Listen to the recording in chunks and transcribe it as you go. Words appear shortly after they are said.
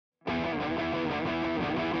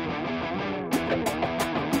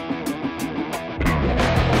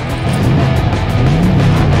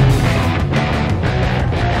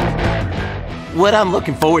What I'm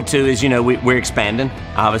looking forward to is, we're expanding.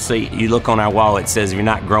 Obviously, you look on our wall, it says if you're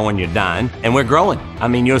not growing, you're dying. And we're growing. I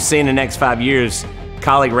mean, you'll see in the next 5 years,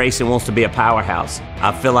 Kaulig Racing wants to be a powerhouse.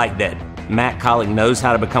 I feel like that Matt Kaulig knows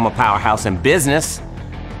how to become a powerhouse in business,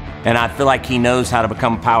 and I feel like he knows how to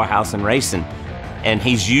become a powerhouse in racing. And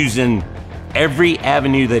he's using every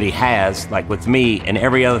avenue that he has, like with me and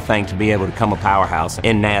every other thing, to be able to become a powerhouse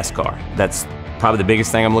in NASCAR. That's probably the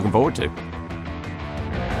biggest thing I'm looking forward to.